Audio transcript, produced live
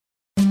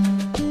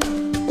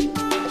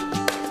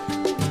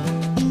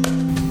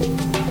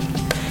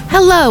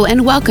Hello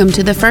and welcome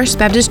to the First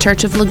Baptist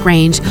Church of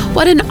LaGrange.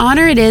 What an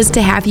honor it is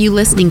to have you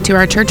listening to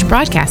our church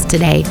broadcast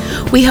today.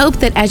 We hope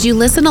that as you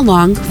listen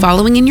along,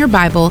 following in your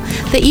Bible,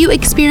 that you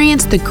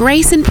experience the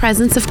grace and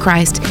presence of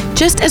Christ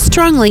just as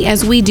strongly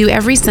as we do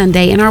every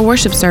Sunday in our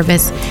worship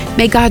service.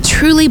 May God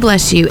truly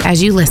bless you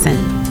as you listen.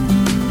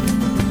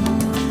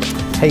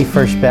 Hey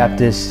First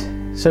Baptist,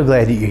 so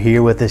glad that you're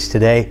here with us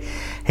today.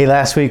 Hey,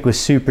 last week was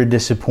super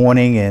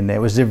disappointing and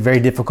it was very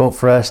difficult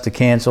for us to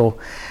cancel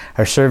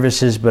our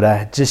services, but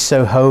I just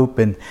so hope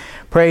and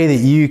pray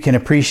that you can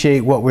appreciate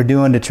what we're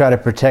doing to try to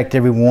protect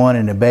everyone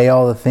and obey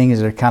all the things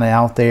that are kind of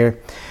out there.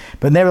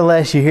 But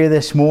nevertheless, you're here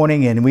this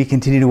morning and we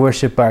continue to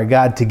worship our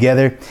God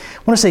together.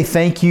 I want to say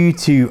thank you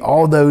to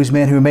all those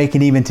men who are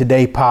making even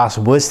today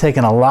possible. It's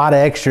taken a lot of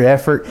extra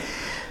effort.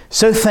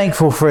 So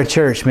thankful for a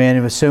church, man,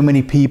 and with so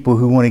many people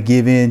who want to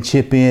give in,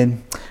 chip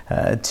in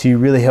to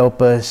really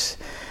help us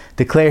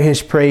declare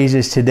His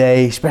praises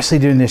today, especially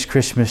during this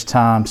Christmas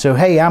time. So,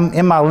 hey, I'm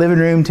in my living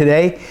room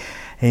today,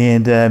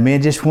 and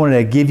man, just wanted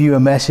to give you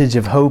a message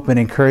of hope and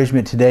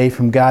encouragement today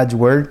from God's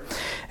Word.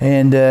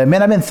 And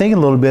man, I've been thinking a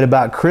little bit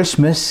about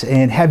Christmas,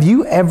 and have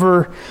you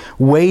ever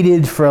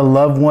waited for a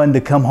loved one to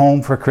come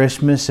home for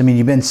Christmas? I mean,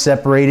 you've been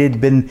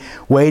separated, been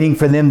waiting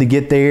for them to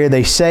get there.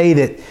 They say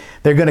that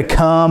they're going to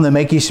come, they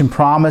make you some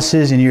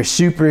promises, and you're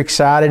super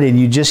excited, and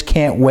you just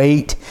can't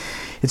wait.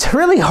 It's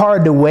really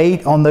hard to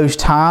wait on those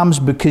times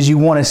because you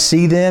want to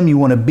see them, you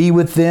want to be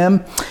with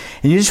them,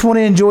 and you just want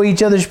to enjoy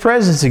each other's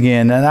presence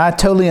again. And I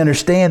totally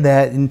understand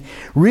that. And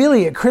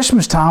really at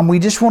Christmas time, we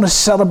just want to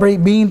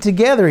celebrate being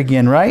together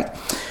again, right?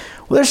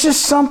 Well, there's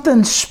just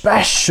something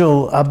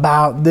special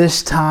about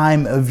this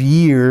time of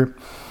year.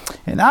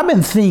 And I've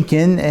been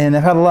thinking, and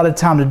I've had a lot of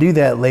time to do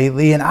that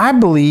lately, and I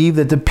believe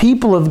that the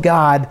people of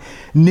God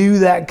knew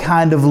that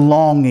kind of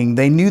longing.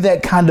 They knew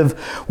that kind of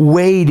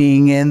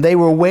waiting, and they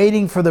were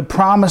waiting for the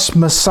promised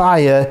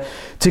Messiah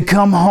to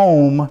come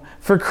home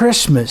for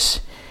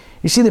Christmas.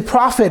 You see, the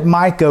prophet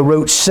Micah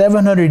wrote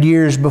 700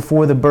 years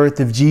before the birth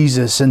of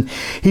Jesus, and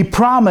he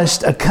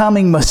promised a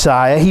coming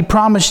Messiah. He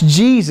promised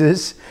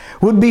Jesus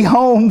would be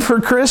home for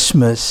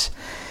Christmas.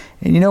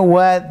 And you know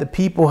what? The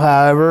people,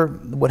 however,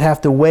 would have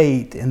to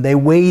wait, and they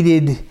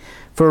waited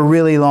for a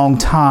really long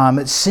time.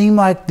 It seemed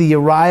like the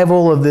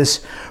arrival of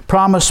this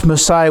promised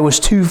Messiah was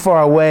too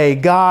far away.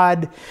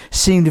 God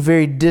seemed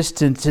very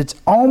distant. It's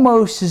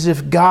almost as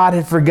if God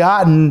had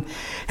forgotten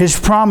His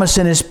promise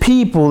and His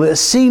people. It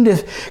seemed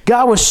as if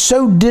God was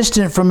so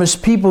distant from His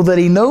people that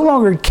He no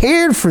longer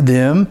cared for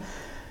them.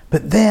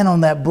 But then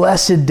on that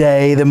blessed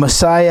day, the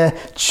Messiah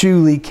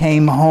truly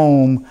came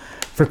home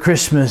for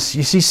Christmas.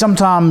 You see,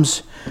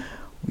 sometimes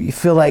we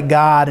feel like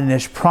God and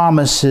His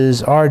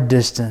promises are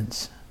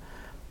distant.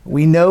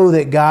 We know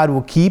that God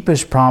will keep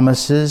His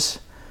promises,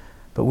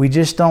 but we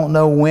just don't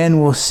know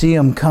when we'll see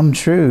them come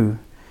true.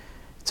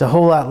 It's a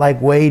whole lot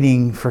like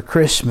waiting for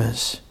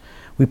Christmas.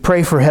 We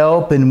pray for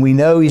help and we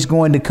know He's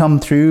going to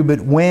come through,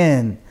 but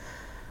when?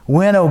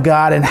 When, oh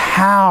God, and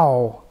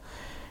how?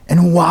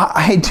 And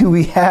why do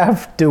we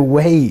have to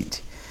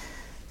wait?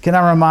 Can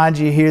I remind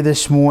you here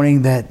this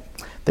morning that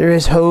there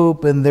is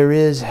hope and there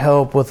is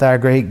help with our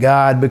great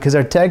God, because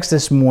our text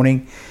this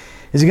morning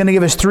is going to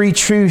give us three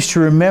truths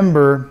to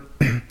remember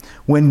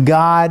when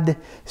God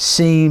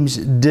seems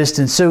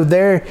distant. So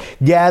they're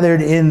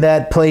gathered in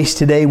that place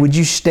today. Would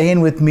you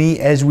stand with me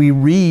as we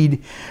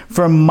read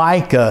from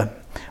Micah?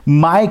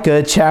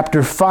 Micah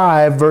chapter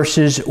 5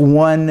 verses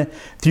 1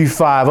 through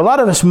 5. A lot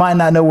of us might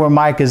not know where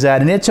Micah's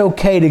at, and it's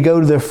okay to go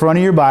to the front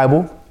of your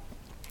Bible,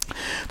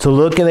 to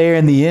look there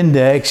in the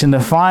index and to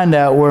find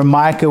out where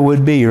Micah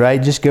would be,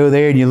 right? Just go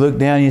there and you look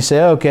down and you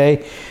say,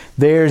 okay,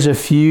 there's a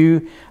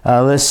few,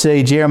 let's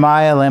say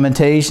Jeremiah,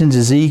 Lamentations,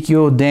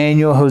 Ezekiel,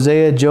 Daniel,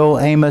 Hosea, Joel,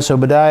 Amos,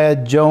 Obadiah,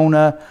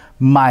 Jonah,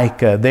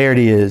 Micah. There it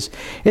is.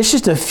 It's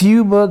just a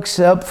few books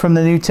up from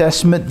the New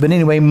Testament. But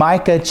anyway,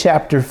 Micah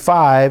chapter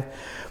 5,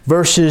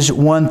 verses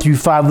 1 through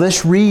 5.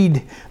 Let's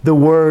read the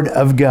Word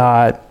of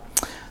God.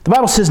 The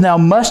Bible says, "Now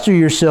muster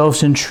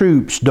yourselves in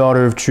troops,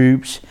 daughter of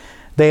troops.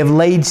 They have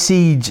laid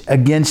siege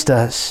against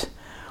us.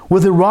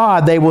 With a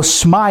rod they will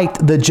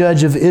smite the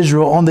judge of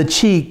Israel on the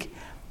cheek.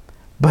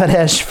 But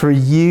as for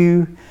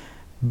you,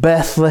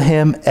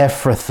 Bethlehem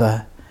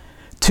Ephrathah,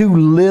 too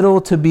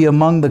little to be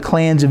among the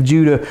clans of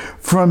Judah,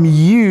 from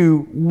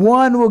you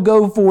one will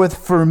go forth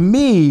for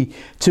me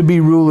to be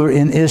ruler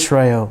in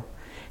Israel.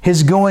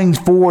 His goings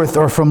forth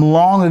are from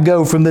long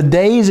ago, from the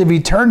days of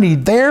eternity.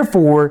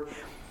 Therefore,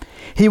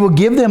 He will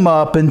give them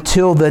up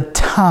until the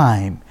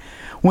time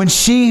when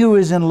she who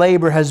is in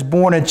labor has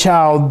borne a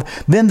child.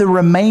 Then the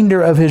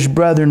remainder of His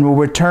brethren will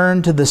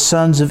return to the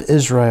sons of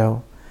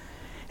Israel.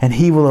 And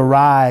He will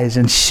arise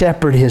and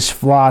shepherd His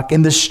flock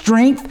in the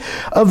strength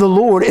of the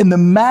Lord, in the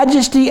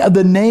majesty of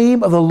the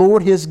name of the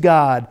Lord His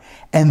God.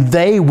 And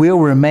they will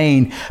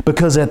remain,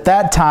 because at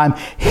that time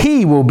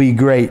He will be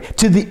great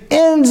to the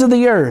ends of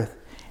the earth.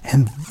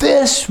 And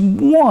this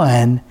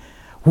one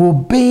will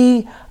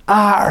be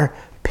our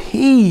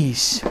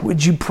peace."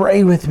 Would you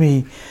pray with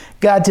me?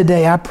 God,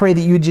 today I pray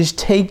that you just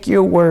take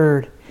your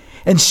word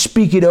and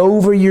speak it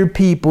over your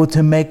people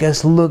to make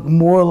us look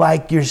more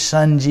like your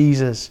Son,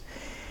 Jesus.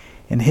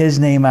 In His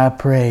name I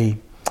pray.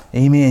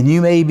 Amen.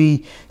 You may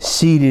be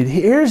seated.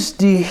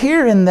 Do you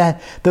hear in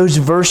those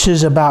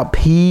verses about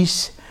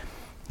peace?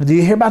 Do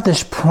you hear about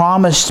this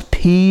promised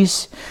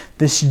peace,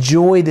 this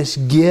joy, this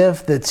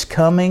gift that's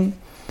coming?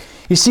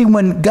 You see,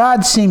 when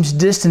God seems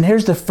distant,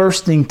 here's the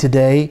first thing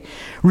today.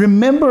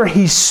 Remember,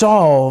 He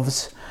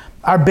solves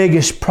our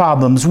biggest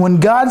problems. When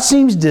God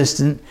seems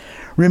distant,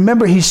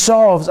 remember He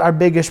solves our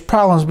biggest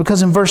problems,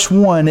 because in verse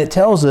 1 it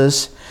tells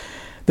us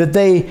that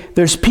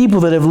there's people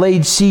that have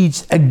laid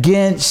siege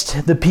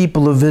against the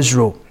people of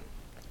Israel.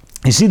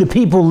 You see, the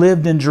people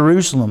lived in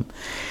Jerusalem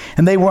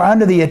and they were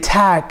under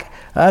attack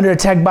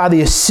by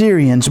the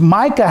Assyrians.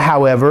 Micah,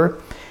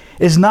 however,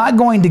 is not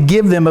going to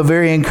give them a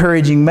very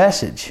encouraging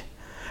message.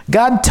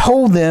 God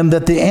told them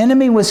that the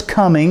enemy was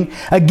coming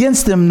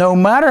against them no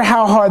matter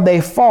how hard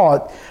they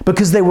fought,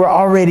 because they were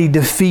already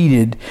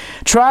defeated.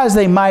 Try as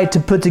they might to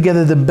put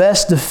together the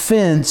best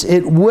defense,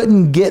 it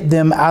wouldn't get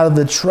them out of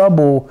the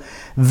trouble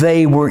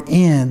they were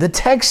in. The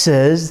text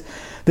says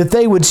that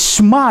they would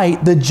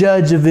smite the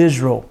judge of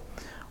Israel.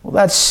 Well,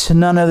 that's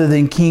none other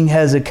than King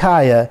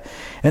Hezekiah.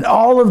 And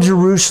all of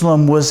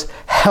Jerusalem was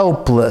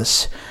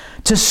helpless.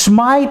 To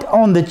smite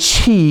on the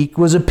cheek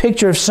was a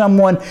picture of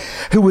someone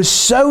who was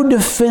so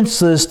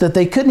defenseless that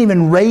they couldn't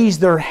even raise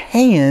their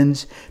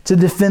hands to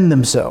defend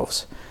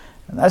themselves.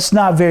 And that's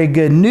not very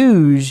good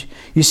news.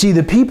 You see,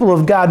 the people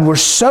of God were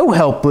so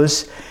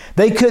helpless,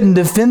 they couldn't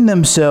defend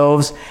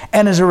themselves,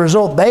 and as a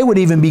result, they would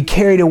even be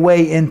carried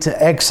away into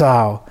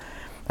exile.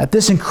 At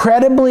this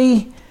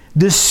incredibly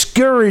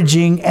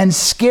discouraging and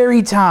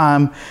scary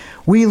time,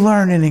 we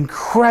learn an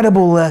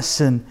incredible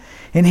lesson,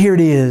 and here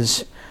it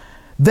is.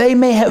 They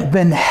may have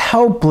been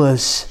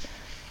helpless,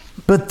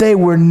 but they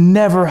were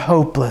never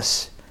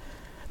hopeless.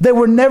 They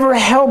were never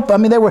helpless. I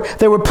mean,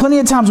 there were plenty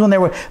of times when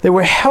they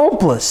were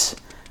helpless,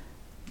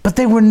 but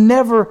they were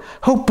never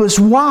hopeless.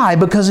 Why?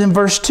 Because in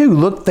verse 2,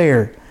 look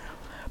there.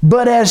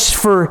 But as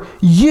for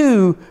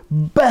you,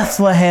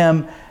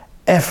 Bethlehem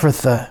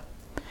Ephrathah,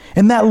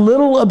 in that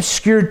little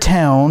obscure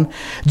town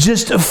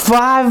just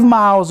 5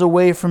 miles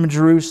away from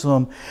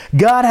Jerusalem,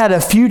 God had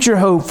a future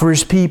hope for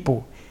His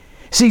people.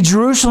 See,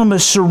 Jerusalem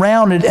is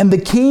surrounded and the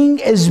king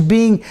is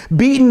being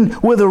beaten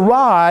with a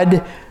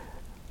rod.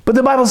 But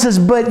the Bible says,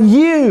 but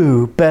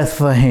you,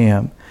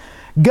 Bethlehem.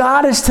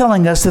 God is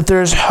telling us that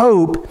there's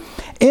hope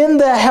in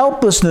the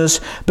helplessness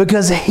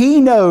because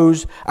He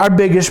knows our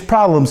biggest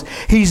problems.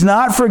 He's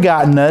not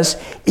forgotten us.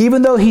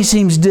 Even though He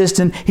seems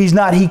distant, He's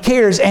not. He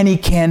cares and He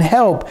can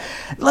help.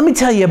 Let me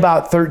tell you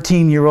about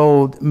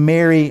 13-year-old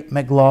Mary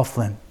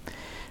McLaughlin.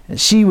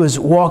 She was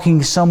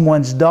walking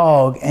someone's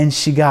dog and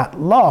she got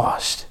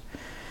lost.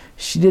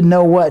 She didn't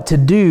know what to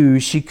do.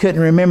 She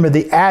couldn't remember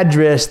the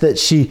address that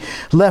she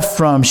left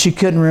from. She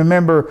couldn't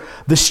remember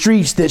the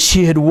streets that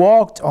she had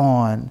walked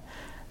on.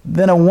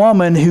 Then a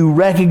woman who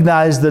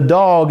recognized the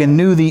dog and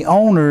knew the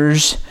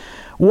owners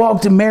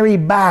walked Mary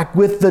back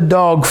with the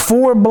dog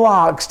 4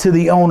 blocks to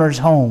the owner's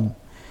home.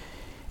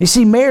 You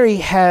see, Mary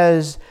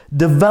has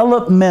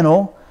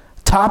developmental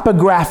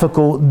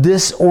topographical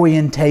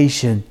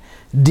disorientation,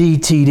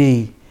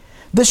 DTD.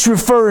 This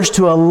refers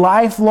to a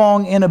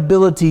lifelong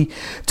inability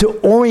to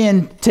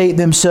orientate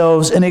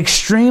themselves in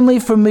extremely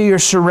familiar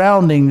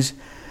surroundings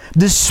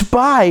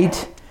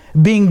despite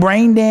being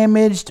brain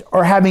damaged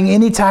or having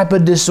any type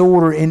of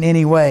disorder in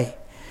any way.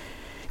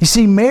 You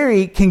see,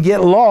 Mary can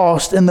get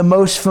lost in the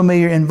most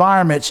familiar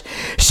environments.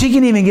 She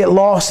can even get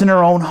lost in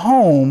her own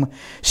home.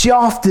 She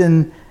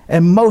often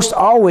and most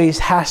always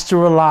has to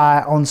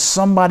rely on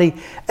somebody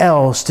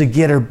else to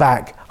get her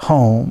back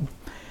home.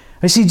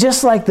 You see,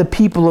 just like the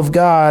people of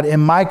God in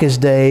Micah's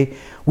day,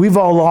 we've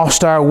all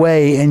lost our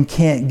way and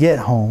can't get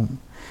home.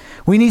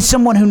 We need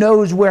someone who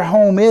knows where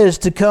home is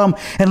to come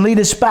and lead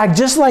us back.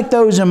 Just like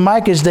those in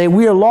Micah's day,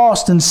 we are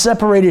lost and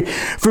separated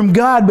from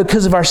God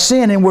because of our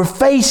sin, and we're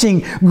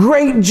facing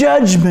great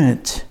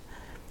judgment.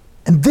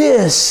 And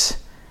this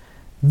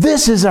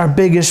is our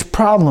biggest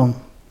problem.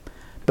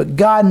 But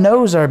God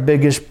knows our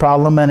biggest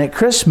problem, and at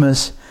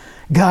Christmas,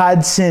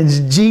 God sends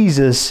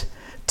Jesus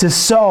to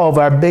solve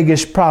our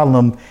biggest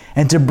problem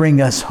and to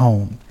bring us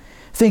home.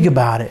 Think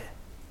about it.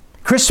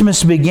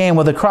 Christmas began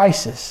with a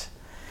crisis.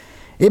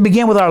 It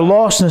began with our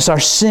lostness, our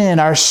sin,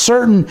 our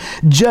certain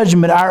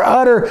judgment, our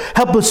utter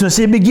helplessness.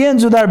 It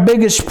begins with our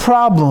biggest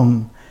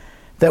problem,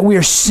 that we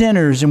are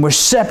sinners and we're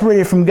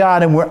separated from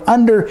God and we're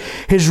under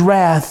His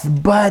wrath.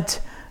 But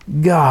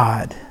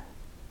God.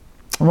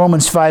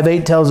 Romans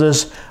 5:8 tells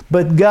us,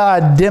 but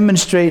God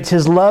demonstrates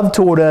His love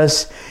toward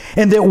us,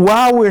 and that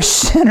while we're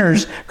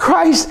sinners,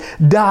 Christ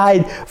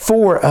died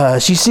for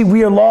us. You see,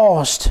 we are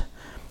lost,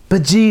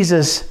 but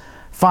Jesus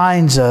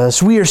finds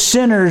us. We are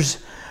sinners,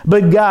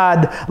 but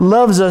God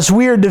loves us.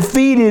 We are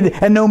defeated,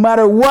 and no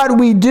matter what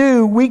we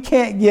do, we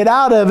can't get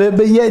out of it,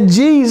 but yet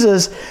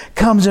Jesus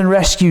comes and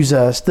rescues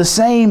us. The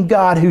same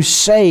God who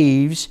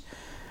saves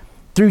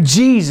through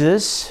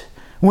Jesus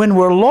when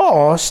we're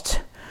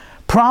lost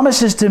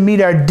promises to meet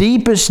our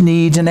deepest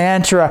needs and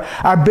answer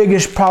our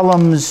biggest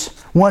problems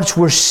once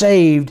we're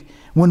saved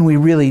when we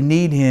really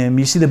need Him.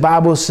 You see, the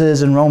Bible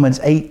says in Romans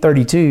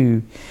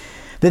 8:32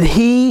 that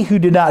He who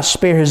did not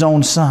spare His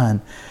own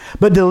Son,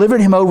 but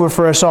delivered Him over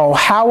for us all,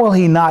 how will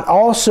He not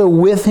also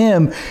with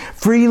Him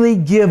freely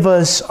give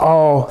us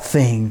all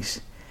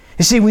things?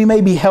 You see, we may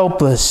be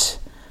helpless,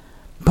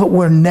 but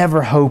we're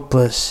never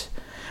hopeless.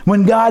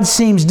 When God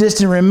seems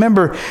distant,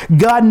 remember,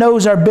 God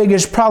knows our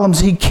biggest problems.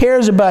 He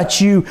cares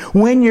about you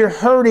when you're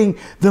hurting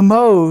the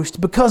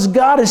most, because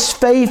God is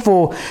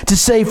faithful to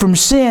save from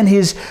sin. He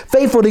is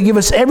faithful to give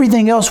us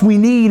everything else we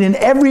need in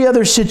every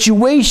other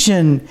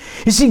situation.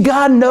 You see,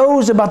 God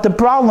knows about the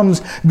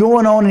problems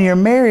going on in your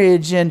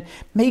marriage, and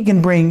He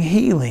can bring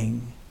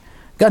healing.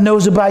 God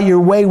knows about your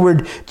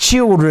wayward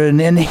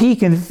children, and He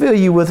can fill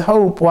you with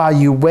hope while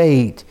you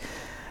wait.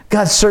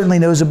 God certainly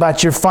knows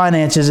about your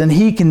finances, and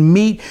He can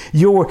meet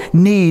your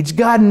needs.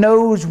 God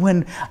knows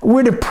when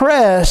we're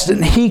depressed,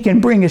 and He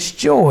can bring us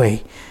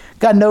joy.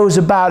 God knows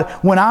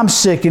about when I'm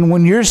sick and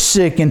when you're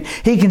sick, and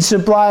He can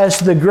supply us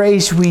the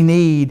grace we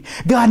need.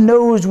 God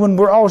knows when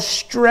we're all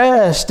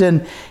stressed,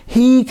 and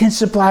He can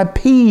supply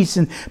peace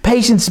and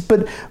patience,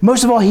 but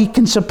most of all, He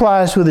can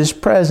supply us with His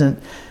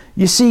presence.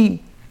 You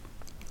see,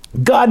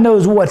 God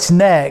knows what's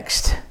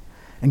next,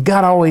 and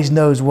God always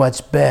knows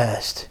what's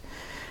best.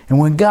 And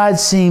when God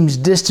seems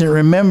distant,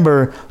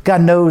 remember,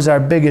 God knows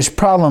our biggest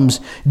problems.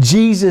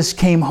 Jesus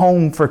came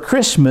home for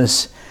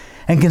Christmas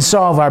and can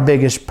solve our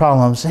biggest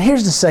problems. And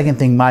here's the second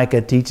thing Micah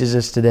teaches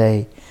us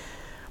today.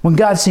 When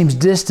God seems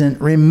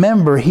distant,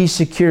 remember, He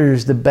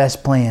secures the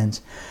best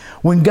plans.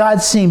 When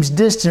God seems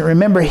distant,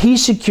 remember, He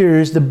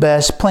secures the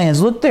best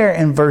plans. Look there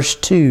in verse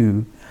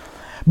 2.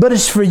 But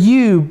as for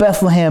you,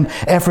 Bethlehem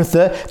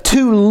Ephrathah,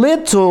 too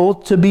little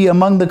to be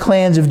among the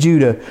clans of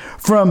Judah.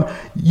 From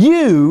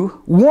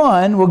you,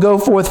 one will go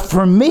forth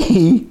from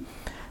me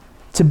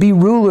to be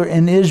ruler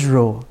in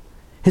Israel.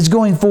 His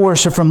going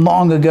forth are from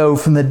long ago,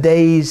 from the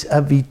days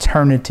of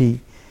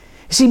eternity.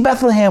 You see,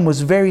 Bethlehem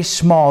was very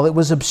small. It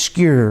was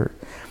obscure.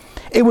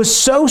 It was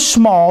so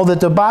small that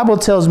the Bible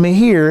tells me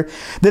here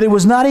that it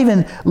was not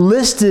even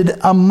listed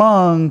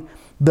among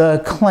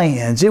the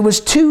clans. It was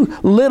too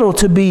little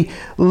to be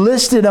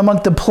listed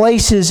among the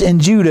places in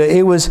Judah.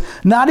 It was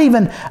not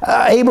even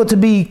able to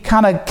be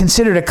kind of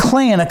considered a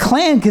clan. A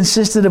clan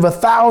consisted of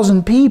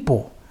 1,000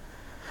 people.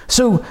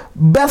 So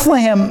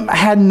Bethlehem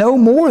had no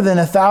more than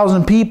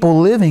 1,000 people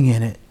living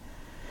in it.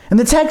 And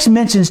the text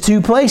mentions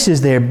two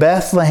places there,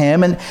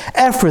 Bethlehem and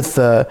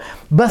Ephrathah.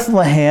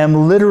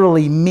 Bethlehem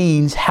literally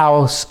means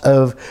house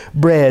of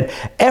bread.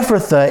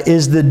 Ephrathah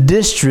is the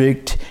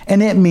district,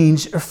 and it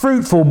means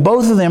fruitful.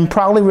 Both of them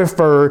probably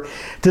refer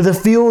to the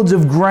fields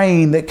of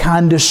grain that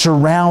kind of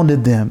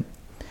surrounded them.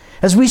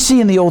 As we see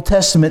in the Old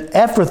Testament,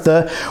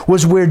 Ephrathah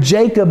was where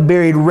Jacob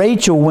buried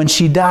Rachel when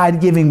she died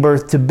giving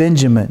birth to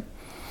Benjamin.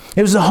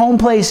 It was the home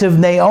place of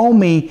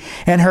Naomi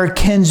and her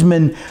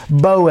kinsman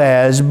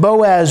Boaz.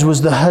 Boaz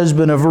was the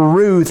husband of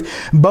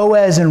Ruth.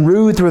 Boaz and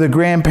Ruth were the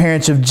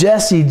grandparents of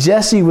Jesse.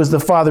 Jesse was the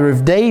father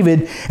of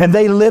David, and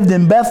they lived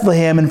in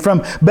Bethlehem. And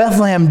from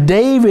Bethlehem,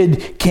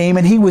 David came,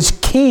 and he was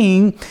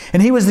king,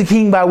 and he was the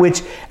king by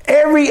which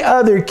every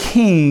other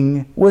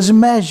king was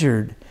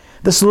measured.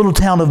 This little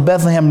town of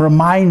Bethlehem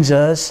reminds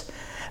us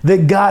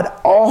that God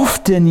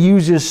often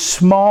uses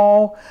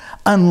small,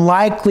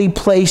 unlikely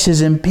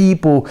places and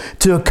people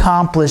to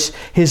accomplish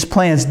His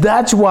plans.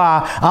 That's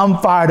why I'm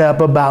fired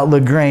up about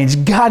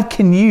LaGrange. God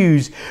can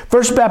use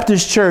First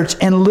Baptist Church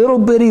and little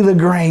bitty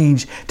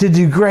LaGrange to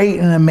do great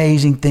and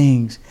amazing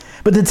things.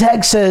 But the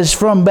text says,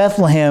 from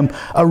Bethlehem,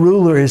 a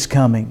ruler is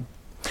coming.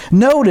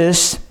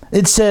 Notice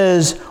it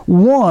says,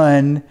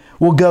 one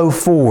will go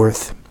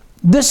forth.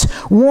 This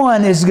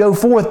one is to go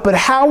forth, but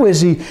how is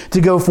He to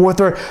go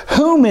forth, or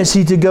whom is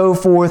He to go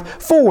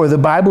forth for? The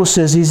Bible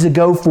says He's to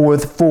go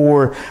forth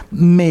for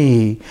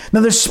me.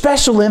 Now there's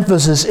special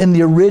emphasis in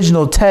the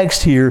original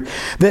text here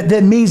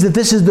that means that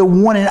this is the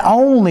one and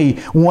only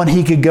one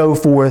He could go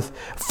forth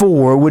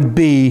for, would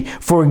be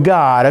for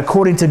God.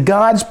 According to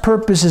God's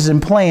purposes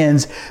and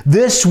plans,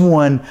 this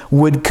one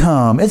would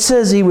come. It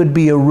says He would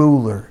be a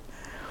ruler.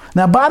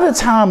 Now, by the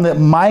time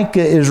that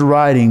Micah is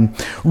writing,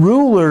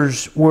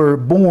 rulers were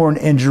born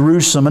in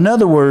Jerusalem. In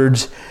other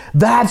words,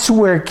 that's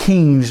where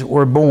kings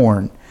were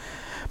born.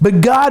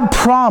 But God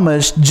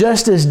promised,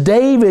 just as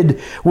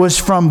David was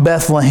from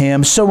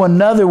Bethlehem, so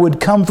another would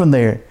come from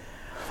there.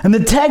 And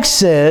the text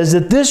says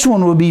that this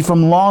one would be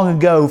from long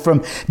ago,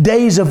 from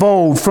days of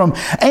old, from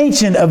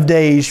ancient of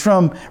days,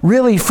 from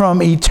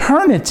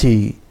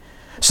eternity.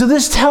 So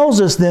this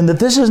tells us then that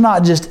this is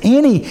not just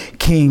any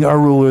king or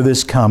ruler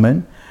that's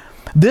coming.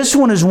 This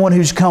one is one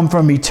who's come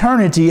from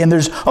eternity, and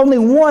there's only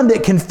one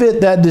that can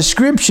fit that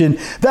description.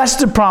 That's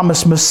the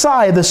promised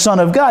Messiah, the Son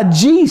of God,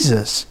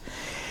 Jesus.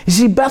 You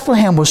see,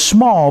 Bethlehem was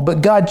small,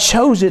 but God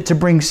chose it to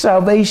bring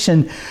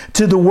salvation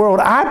to the world.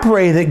 I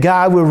pray that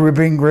God will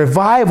bring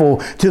revival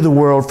to the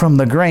world from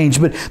LaGrange.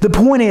 But the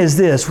point is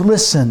this,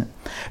 listen,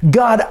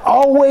 God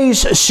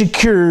always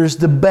secures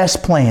the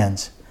best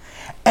plans.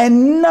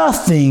 And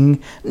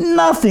nothing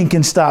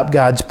can stop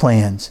God's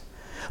plans.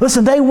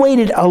 Listen, they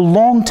waited a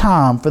long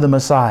time for the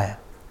Messiah.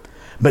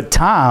 But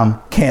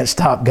time can't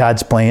stop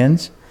God's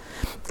plans.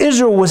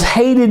 Israel was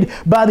hated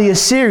by the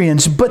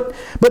Assyrians, but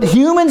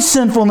human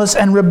sinfulness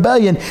and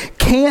rebellion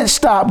can't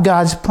stop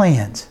God's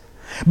plans.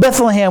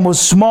 Bethlehem was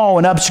small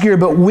and obscure,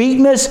 but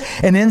weakness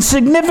and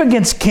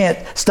insignificance can't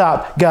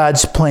stop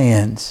God's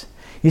plans.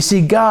 You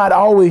see, God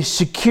always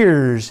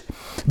secures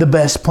the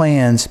best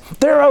plans.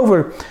 There are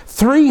over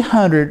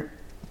 300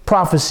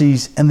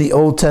 prophecies in the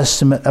Old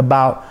Testament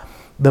about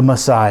the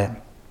Messiah.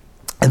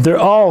 And they're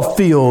all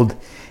filled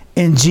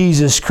in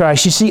Jesus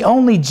Christ. You see,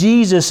 only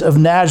Jesus of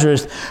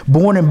Nazareth,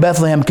 born in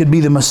Bethlehem, could be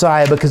the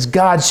Messiah because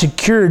God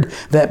secured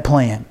that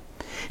plan.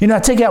 You know, I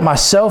take out my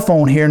cell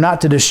phone here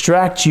not to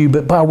distract you,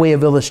 but by way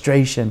of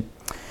illustration.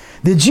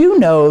 Did you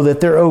know that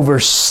there are over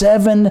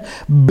 7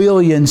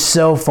 billion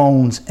cell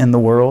phones in the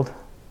world?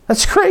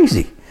 That's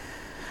crazy.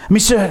 I mean,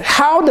 so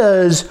how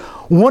does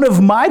one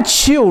of my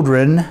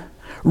children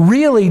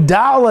really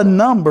dial a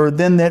number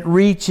then that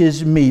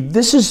reaches me?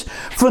 This is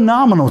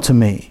phenomenal to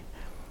me.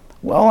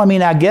 Well, I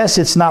mean, I guess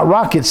it's not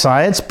rocket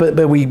science, but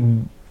we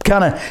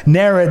kind of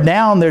narrow it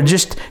down. They're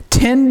just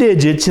 10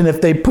 digits, and if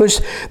they push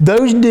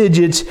those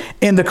digits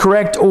in the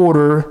correct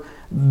order,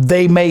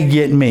 they may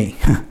get me.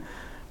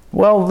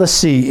 Well, let's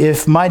see.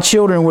 If my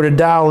children were to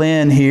dial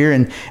in here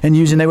and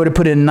they would have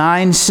put in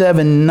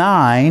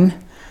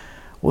 979,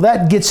 well,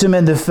 that gets them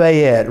into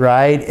Fayette,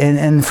 right?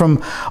 And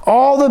from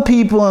all the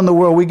people in the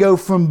world, we go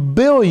from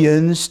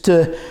billions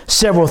to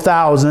several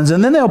thousands,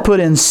 and then they'll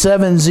put in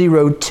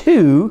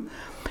 702,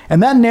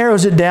 and that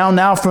narrows it down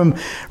now from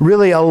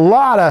really a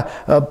lot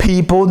of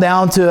people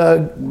down to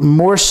a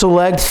more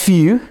select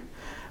few.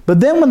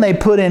 But then when they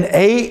put in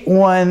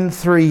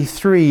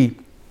 8133,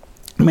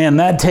 man,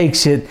 that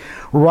takes it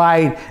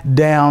right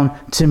down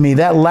to me.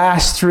 That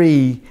last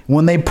 3,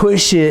 when they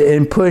push it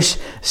and push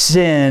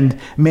send,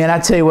 man, I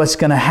tell you what's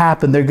going to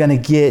happen. They're going to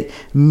get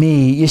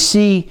me. You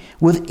see,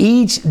 with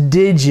each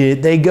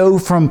digit, they go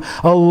from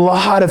a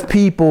lot of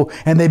people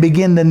and they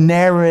begin to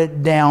narrow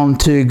it down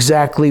to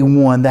exactly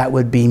one. That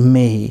would be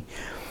me.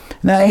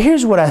 Now,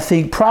 here's what I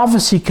think.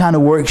 Prophecy kind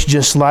of works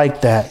just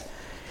like that.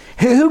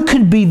 Who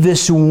could be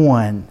this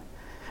one?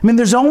 I mean,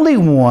 there's only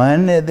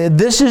one.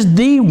 This is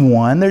the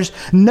one. There's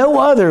no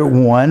other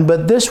one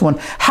but this one.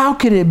 How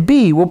could it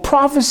be? Well,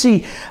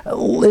 prophecy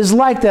is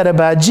like that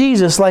about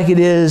Jesus, like it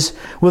is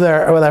with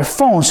our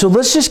phone. So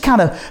let's just kind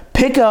of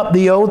pick up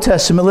the Old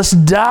Testament. Let's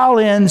dial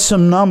in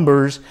some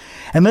numbers,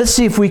 and let's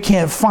see if we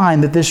can't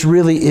find that this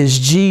really is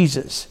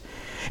Jesus.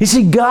 You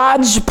see,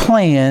 God's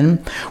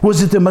plan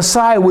was that the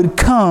Messiah would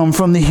come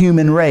from the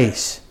human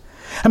race.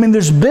 I mean,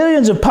 there's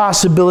billions of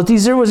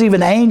possibilities. There was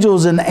even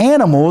angels and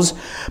animals,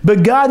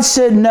 but God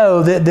said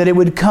no, that it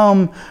would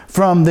come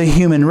from the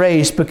human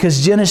race,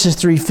 because Genesis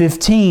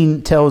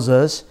 3:15 tells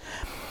us,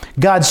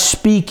 God's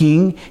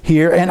speaking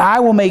here, and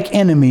I will make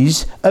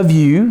enemies of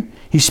you.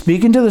 He's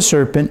speaking to the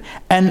serpent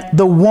and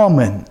the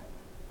woman,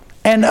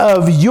 and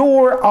of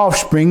your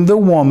offspring, the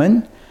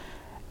woman,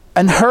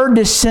 and her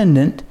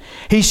descendant.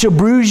 He shall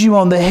bruise you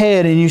on the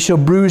head, and you shall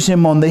bruise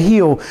him on the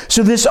heel.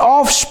 So this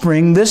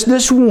offspring,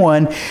 this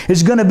one,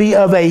 is going to be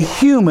of a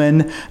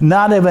human,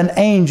 not of an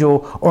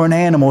angel or an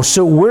animal.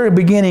 So we're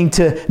beginning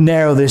to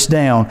narrow this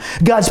down.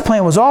 God's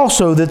plan was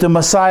also that the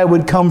Messiah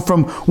would come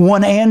from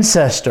one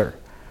ancestor,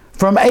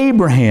 from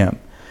Abraham.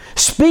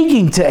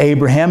 Speaking to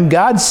Abraham,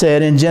 God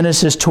said in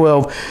Genesis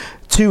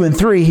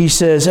 12:2-3, He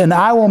says, and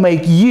I will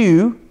make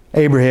you,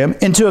 Abraham,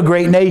 into a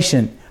great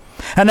nation.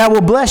 And I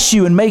will bless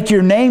you and make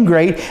your name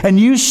great, and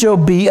you shall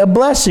be a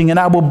blessing. And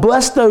I will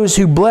bless those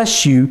who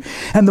bless you,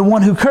 and the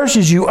one who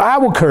curses you I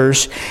will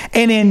curse.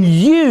 And in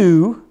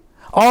you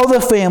all the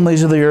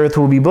families of the earth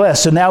will be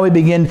blessed. So now we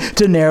begin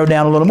to narrow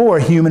down a little more.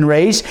 Human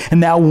race, and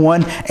now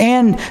one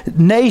and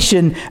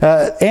nation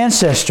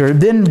ancestor.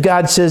 Then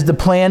God says the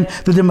plan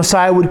that the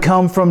Messiah would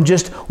come from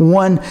just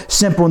one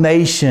simple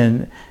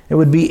nation. It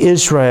would be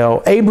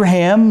Israel.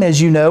 Abraham,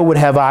 as you know, would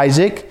have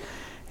Isaac.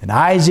 And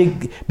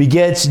Isaac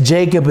begets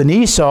Jacob and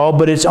Esau,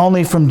 but it's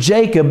only from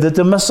Jacob that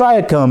the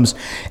Messiah comes.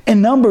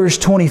 In Numbers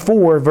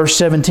 24, verse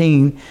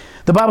 17,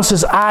 the Bible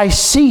says, I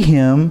see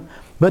him,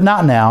 but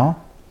not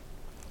now.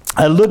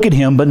 I look at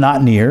him, but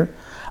not near.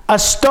 A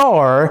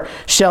star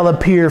shall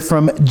appear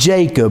from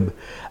Jacob.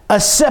 A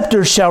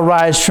scepter shall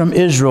rise from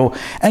Israel,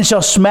 and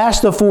shall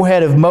smash the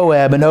forehead of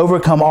Moab and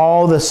overcome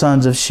all the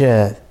sons of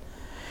Sheth.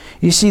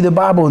 You see, the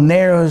Bible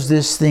narrows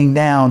this thing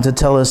down to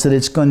tell us that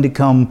it's going to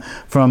come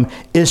from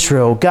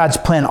Israel. God's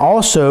plan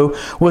also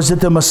was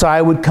that the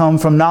Messiah would come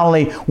from not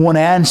only one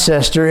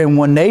ancestor and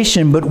one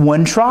nation, but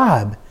one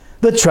tribe,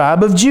 the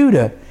tribe of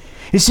Judah.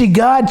 You see,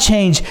 God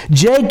changed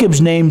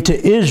Jacob's name to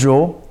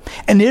Israel,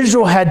 and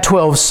Israel had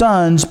 12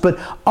 sons, but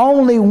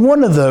only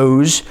one of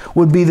those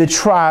would be the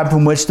tribe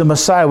from which the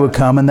Messiah would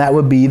come, and that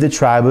would be the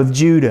tribe of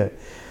Judah.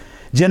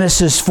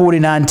 Genesis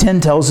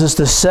 49:10 tells us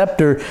the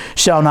scepter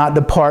shall not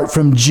depart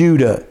from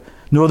Judah,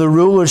 nor the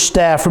ruler's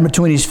staff from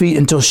between his feet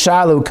until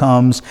Shiloh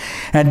comes,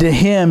 and to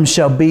him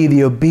shall be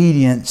the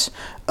obedience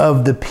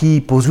of the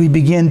peoples. We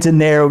begin to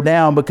narrow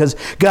down because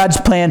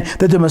God's plan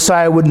that the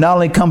Messiah would not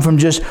only come from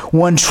just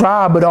one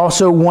tribe, but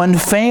also one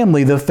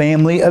family, the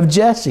family of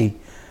Jesse.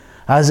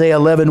 Isaiah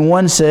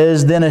 11:1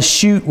 says, "Then a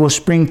shoot will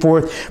spring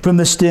forth from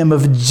the stem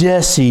of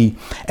Jesse,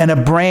 and a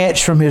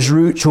branch from his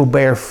roots will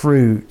bear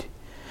fruit."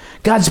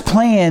 God's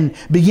plan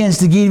begins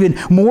to get even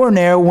more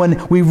narrow when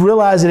we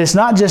realize that it's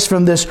not just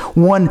from this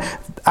one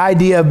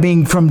idea of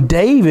being from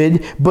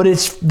David, but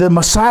it's the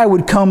Messiah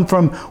would come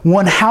from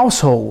one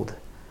household.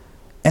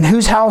 And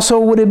whose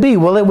household would it be?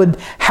 Well, it would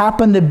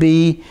happen to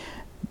be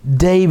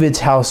David's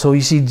household.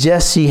 You see,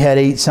 Jesse had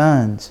 8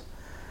 sons,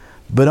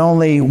 but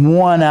only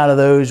one out of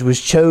those was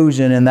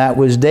chosen, and that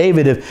was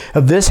David.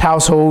 Of this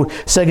household,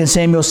 2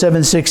 Samuel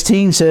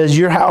 7:16 says,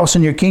 "Your house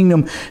and your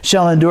kingdom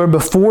shall endure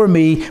before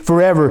me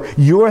forever.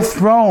 Your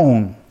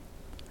throne,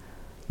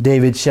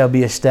 David, shall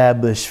be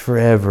established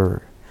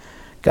forever."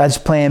 God's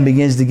plan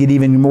begins to get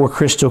even more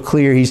crystal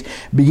clear. He's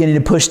beginning to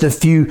push the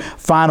few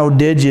final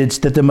digits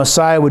that the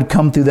Messiah would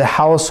come through the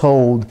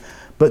household,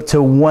 but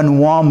to one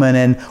woman,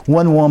 and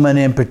one woman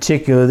in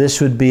particular. This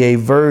would be a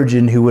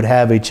virgin who would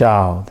have a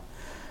child.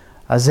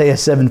 Isaiah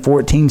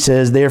 7:14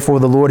 says,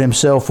 "Therefore the Lord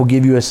himself will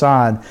give you a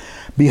sign.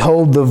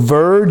 Behold, the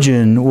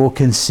virgin will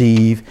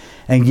conceive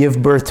and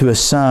give birth to a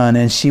son,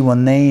 and she will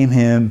name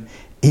him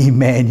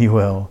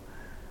Emmanuel."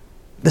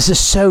 This is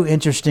so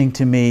interesting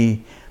to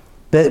me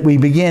that we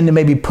begin to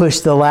maybe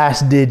push the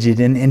last digit.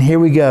 And here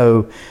we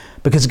go.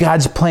 Because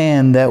God's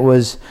plan that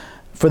was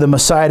for the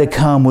Messiah to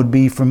come would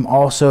be from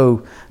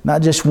also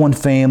not just one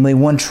family,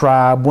 one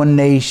tribe, one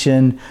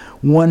nation,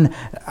 one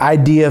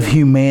idea of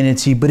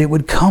humanity, but it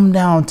would come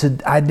down to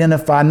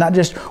identify not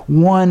just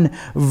one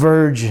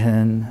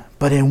virgin,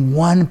 but in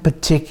one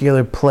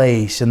particular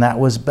place, and that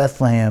was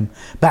Bethlehem.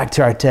 Back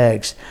to our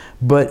text.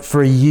 "But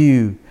for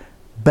you,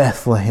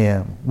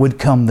 Bethlehem, would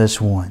come this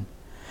one."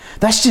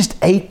 That's just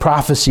 8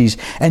 prophecies.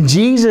 And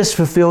Jesus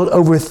fulfilled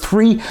over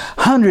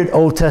 300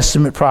 Old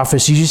Testament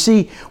prophecies. You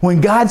see, when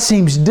God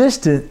seems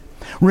distant,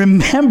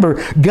 remember,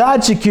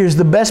 God secures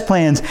the best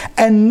plans,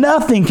 and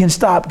nothing can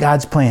stop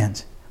God's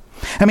plans.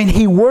 I mean,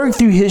 He worked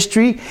through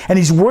history, and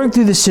He's worked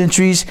through the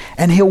centuries,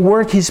 and He'll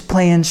work His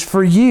plans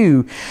for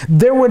you.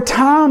 There were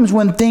times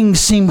when things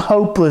seemed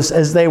hopeless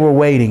as they were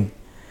waiting.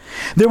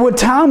 There were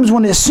times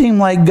when it seemed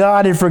like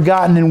God had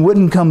forgotten and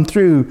wouldn't come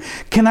through.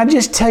 Can I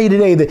just tell you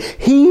today that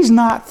He's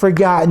not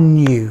forgotten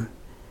you?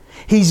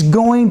 He's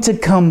going to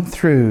come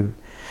through.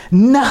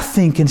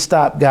 Nothing can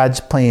stop God's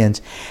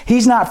plans.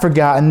 He's not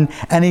forgotten,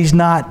 and He's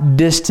not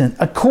distant.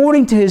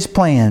 According to His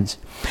plans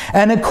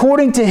and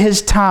according to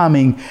His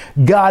timing,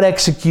 God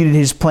executed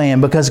His plan,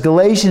 because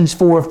Galatians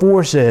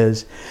 4:4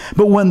 says,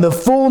 "But when the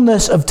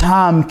fullness of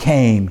time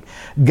came,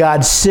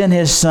 God sent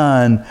His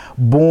Son,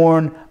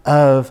 born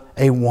of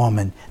a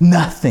woman."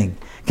 Nothing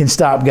can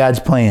stop God's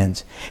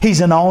plans. He's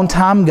an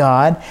on-time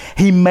God.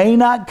 He may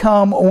not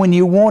come when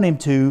you want Him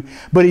to,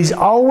 but He's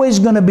always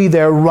going to be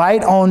there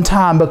right on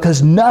time,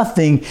 because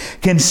nothing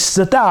can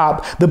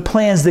stop the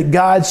plans that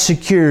God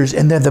secures,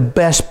 and they're the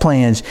best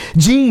plans.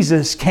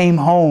 Jesus came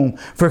home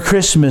for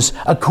Christmas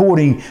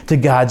according to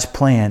God's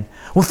plan.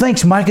 Well,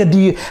 thanks, Micah. Do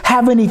you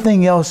have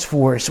anything else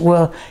for us?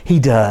 Well, He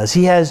does.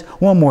 He has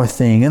one more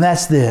thing, and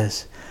that's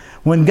this.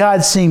 When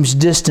God seems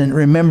distant,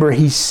 remember,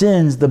 He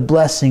sends the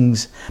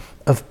blessings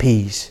of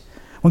peace.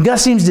 When God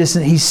seems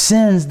distant, He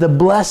sends the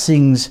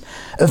blessings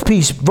of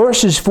peace.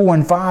 Verses 4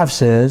 and 5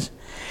 says,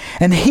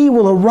 "And He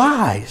will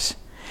arise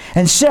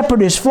and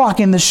shepherd His flock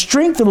in the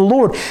strength of the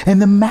Lord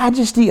and the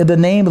majesty of the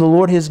name of the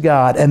Lord His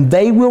God. And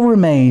they will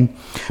remain,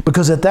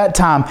 because at that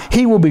time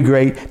He will be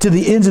great to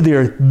the ends of the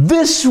earth.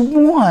 This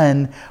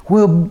one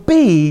will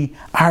be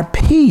our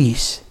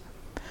peace."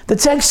 The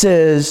text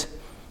says,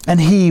 "And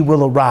He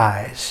will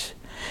arise."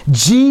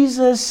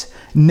 Jesus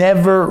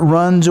never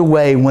runs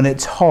away when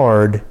it's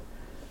hard,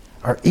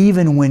 or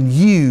even when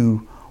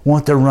you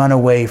want to run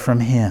away from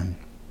Him.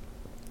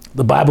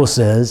 The Bible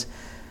says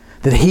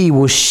that He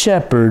will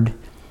shepherd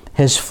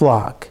His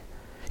flock.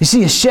 You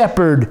see, a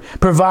shepherd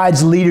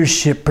provides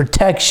leadership,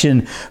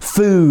 protection,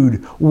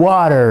 food,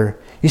 water.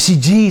 You see,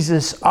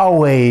 Jesus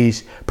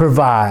always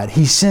provides.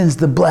 He sends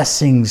the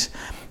blessings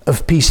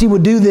of peace. He will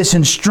do this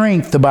in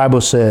strength, the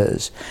Bible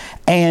says,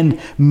 and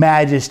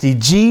majesty.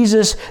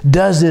 Jesus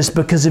does this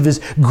because of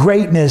His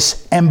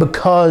greatness and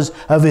because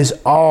of His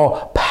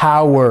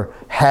all-power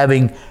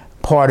having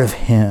part of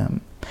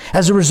Him.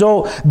 As a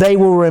result, they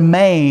will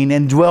remain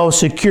and dwell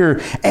secure,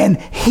 and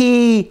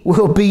He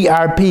will be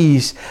our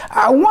peace.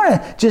 I want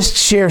to just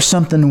share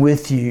something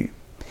with you.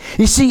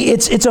 You see,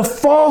 it's a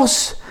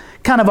false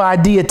kind of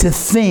idea to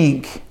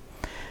think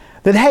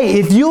that, hey,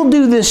 if you'll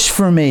do this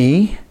for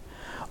me,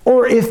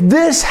 or if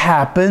this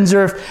happens,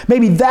 or if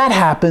maybe that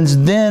happens,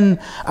 then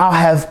I'll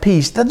have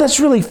peace. That's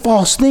really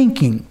false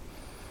thinking.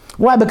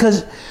 Why?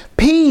 Because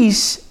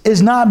peace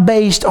is not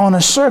based on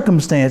a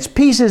circumstance.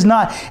 Peace is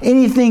not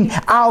anything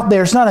out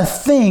there. It's not a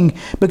thing,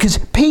 because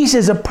peace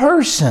is a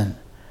person.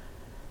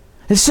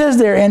 It says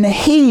there, "And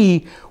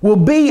He will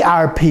be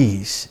our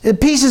peace."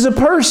 Peace is a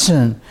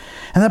person.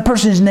 And that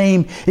person's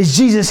name is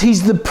Jesus.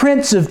 He's the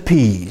Prince of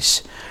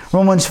Peace.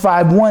 Romans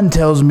 5:1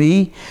 tells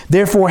me,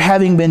 therefore,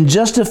 having been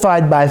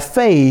justified by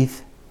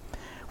faith,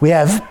 we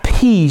have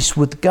peace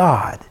with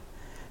God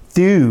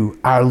through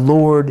our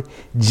Lord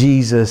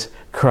Jesus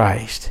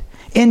Christ.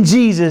 In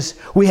Jesus,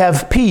 we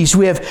have peace.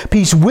 We have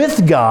peace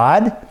with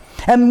God,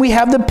 and we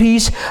have the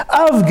peace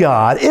of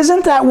God.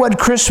 Isn't that what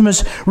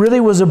Christmas really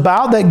was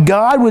about? That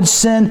God would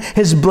send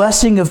His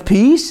blessing of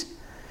peace?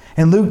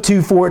 In Luke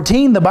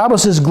 2:14, the Bible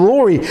says,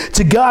 glory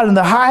to God in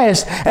the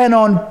highest, and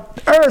on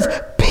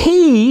earth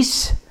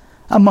peace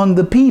among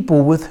the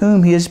people with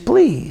whom He is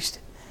pleased.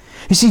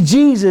 You see,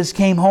 Jesus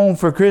came home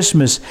for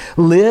Christmas,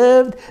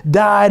 lived,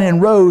 died,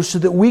 and rose so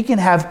that we can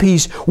have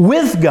peace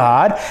with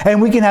God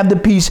and we can have the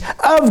peace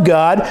of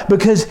God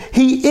because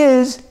He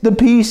is the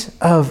peace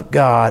of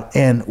God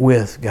and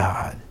with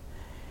God.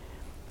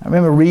 I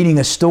remember reading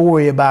a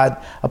story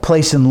about a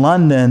place in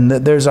London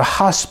that there's a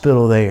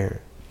hospital there.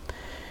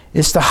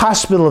 It's the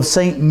Hospital of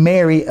St.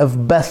 Mary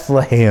of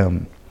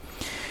Bethlehem.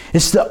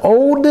 It's the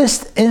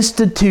oldest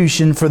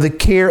institution for the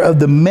care of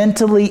the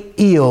mentally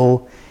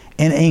ill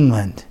in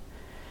England.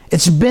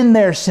 It's been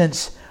there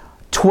since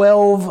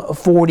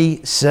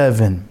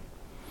 1247.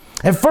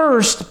 At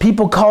first,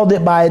 people called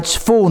it by its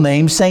full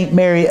name, St.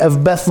 Mary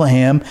of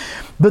Bethlehem,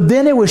 but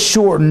then it was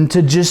shortened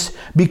to just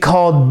be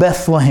called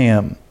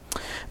Bethlehem.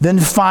 Then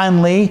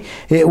finally,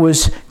 it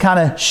was kind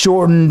of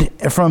shortened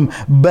from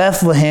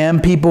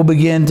Bethlehem. People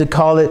began to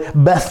call it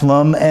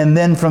Bethlehem, and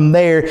then from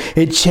there,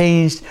 it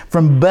changed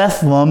from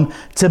Bethlehem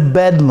to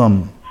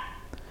Bedlam.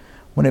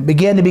 When it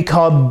began to be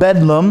called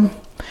Bedlam,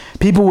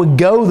 people would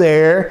go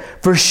there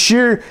for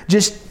sure,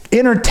 just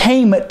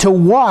entertainment, to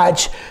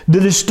watch the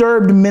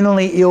disturbed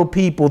mentally ill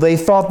people. They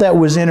thought that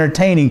was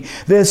entertaining.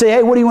 They'd say,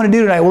 hey, what do you want to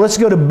do tonight? Well, let's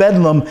go to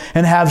Bedlam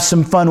and have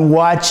some fun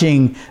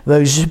watching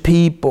those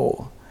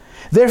people.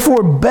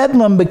 Therefore,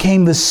 Bedlam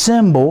became the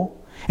symbol,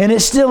 and it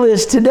still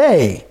is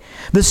today,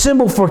 the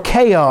symbol for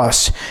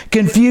chaos,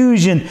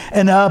 confusion,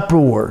 and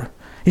uproar.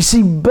 You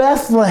see,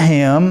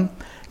 Bethlehem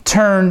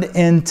turned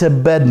into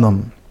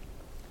Bedlam.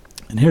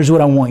 And here's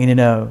what I want you to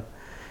know.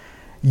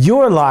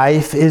 Your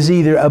life is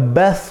either a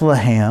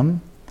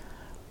Bethlehem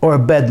or a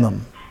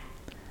Bedlam.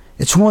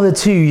 It's one of the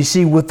two. You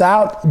see,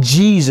 without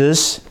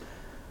Jesus,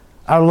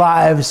 our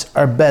lives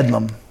are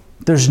Bedlam.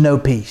 There's no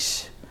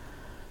peace.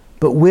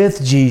 But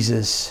with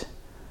Jesus,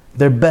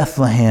 they're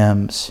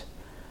Bethlehems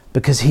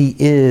because He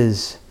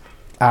is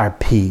our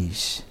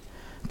peace.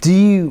 Do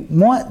you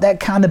want that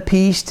kind of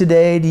peace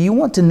today? Do you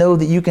want to know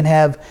that you can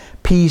have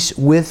peace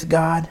with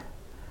God?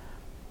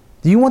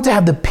 Do you want to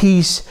have the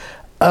peace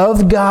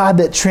of God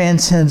that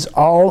transcends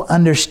all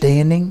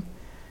understanding?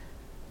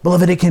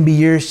 Beloved, it can be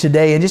yours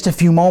today. In just a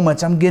few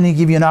moments, I'm going to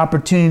give you an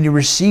opportunity to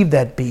receive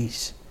that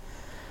peace.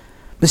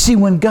 But see,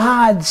 when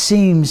God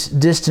seems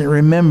distant,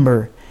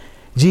 remember,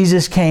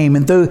 Jesus came,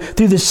 and through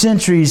the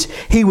centuries,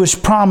 He was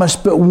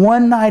promised. But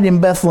one night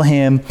in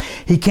Bethlehem,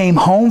 He came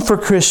home for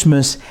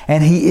Christmas,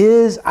 and He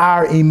is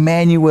our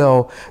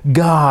Emmanuel,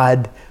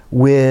 God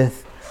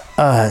with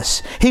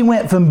us. He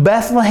went from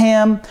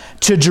Bethlehem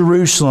to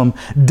Jerusalem,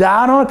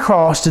 died on a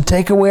cross to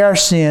take away our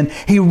sin.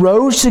 He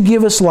rose to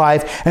give us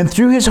life, and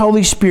through His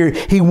Holy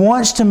Spirit, He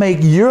wants to make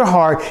your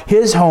heart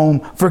His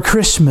home for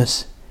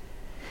Christmas.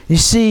 You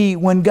see,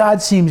 when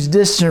God seems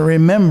distant,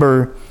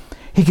 remember,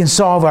 He can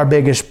solve our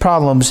biggest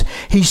problems.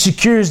 He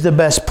secures the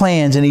best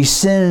plans, and He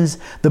sends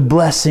the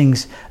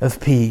blessings of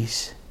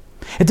peace.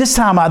 At this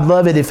time, I'd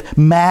love it if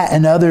Matt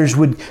and others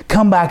would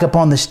come back up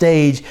on the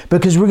stage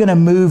because we're going to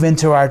move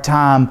into our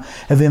time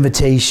of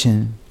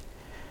invitation.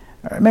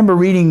 I remember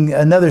reading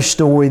another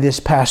story this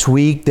past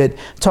week that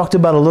talked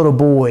about a little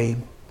boy.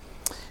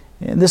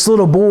 And this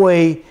little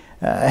boy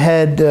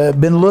had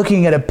been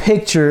looking at a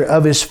picture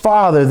of his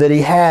father that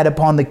he had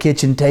upon the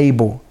kitchen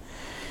table.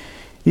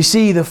 You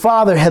see, the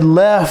father had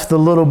left the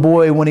little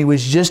boy when he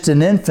was just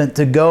an infant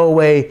to go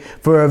away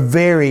for a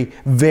very,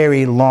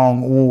 very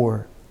long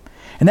war.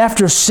 And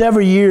after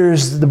several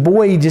years, the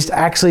boy just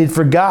actually had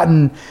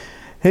forgotten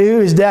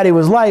who his daddy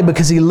was like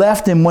because he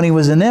left him when he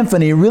was an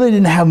infant. He really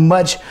didn't have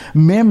much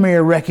memory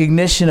or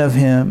recognition of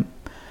him.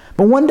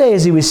 But one day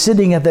as he was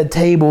sitting at that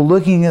table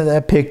looking at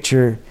that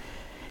picture,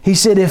 he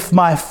said, if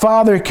my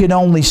father could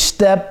only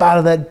step out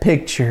of that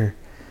picture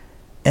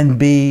and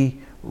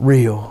be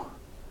real.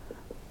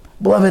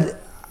 Beloved,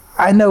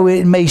 I know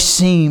it may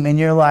seem in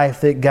your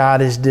life that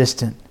God is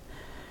distant.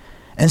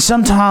 And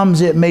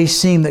sometimes it may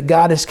seem that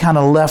God has kind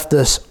of left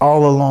us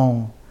all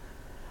alone.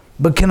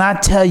 But can I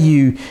tell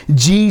you,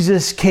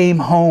 Jesus came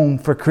home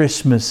for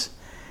Christmas.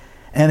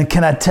 And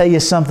can I tell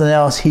you something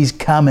else? He's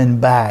coming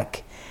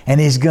back.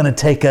 And He's going to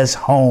take us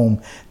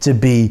home to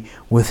be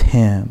with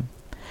Him.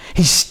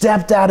 He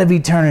stepped out of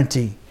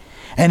eternity.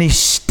 And He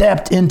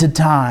stepped into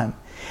time.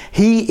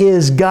 He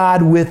is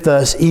God with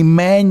us,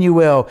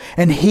 Emmanuel.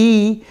 And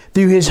He,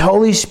 through His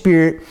Holy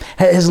Spirit,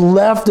 has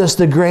left us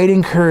the great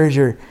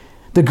encourager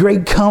the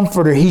great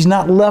comforter. He's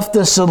not left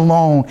us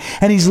alone.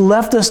 And He's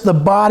left us the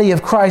body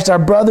of Christ, our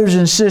brothers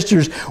and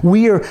sisters.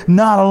 We are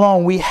not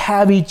alone. We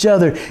have each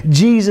other.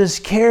 Jesus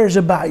cares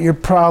about your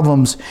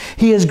problems.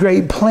 He has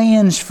great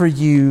plans for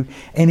you,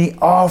 and He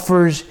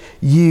offers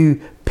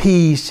you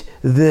peace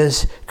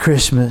this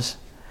Christmas.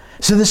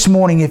 So this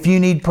morning, if you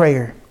need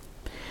prayer,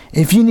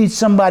 if you need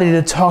somebody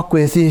to talk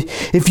with,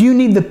 if you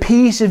need the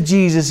peace of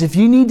Jesus, if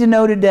you need to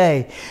know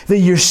today that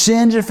your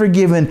sins are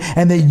forgiven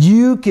and that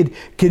you could,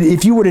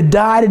 if you were to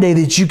die today,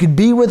 that you could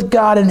be with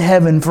God in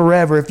heaven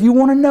forever. If you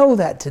want to know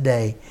that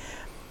today,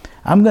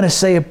 I'm going to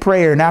say a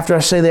prayer. And after I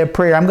say that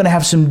prayer, I'm going to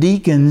have some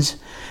deacons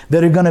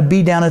that are going to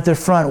be down at the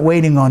front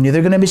waiting on you. There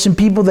are going to be some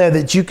people there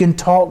that you can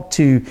talk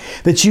to,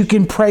 that you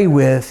can pray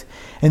with,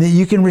 and that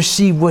you can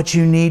receive what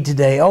you need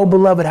today. Oh,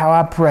 beloved, how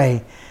I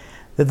pray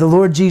that the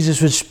Lord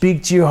Jesus would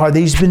speak to your heart, that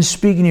He's been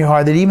speaking to your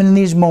heart, that even in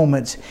these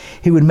moments,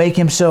 He would make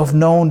Himself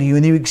known to you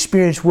and you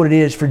experience what it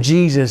is for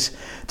Jesus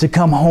to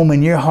come home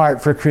in your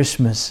heart for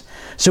Christmas.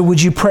 So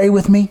would you pray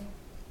with me?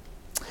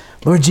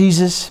 Lord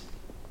Jesus,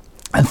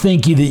 I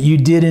thank You that You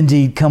did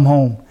indeed come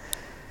home.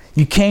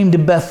 You came to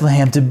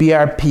Bethlehem to be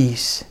our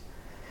peace.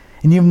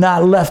 And You've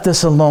not left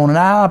us alone. And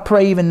I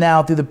pray even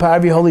now through the power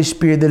of Your Holy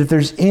Spirit that if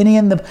there's any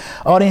in the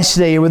audience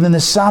today or within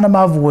the sound of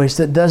my voice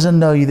that doesn't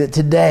know You, that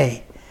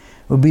today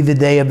will be the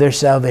day of their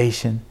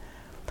salvation.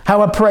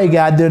 How I pray,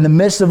 God, that in the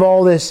midst of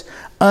all this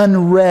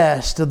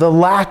unrest, of the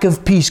lack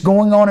of peace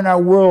going on in our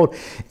world,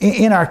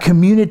 in our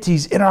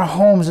communities, in our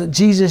homes, that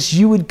Jesus,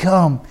 You would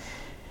come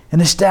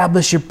and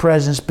establish Your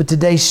presence. But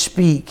today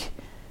speak.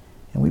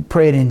 And we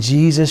pray it in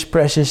Jesus'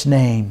 precious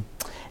name.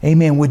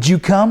 Amen. Would you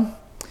come?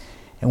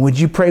 And would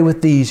you pray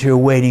with these who are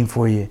waiting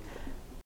for you?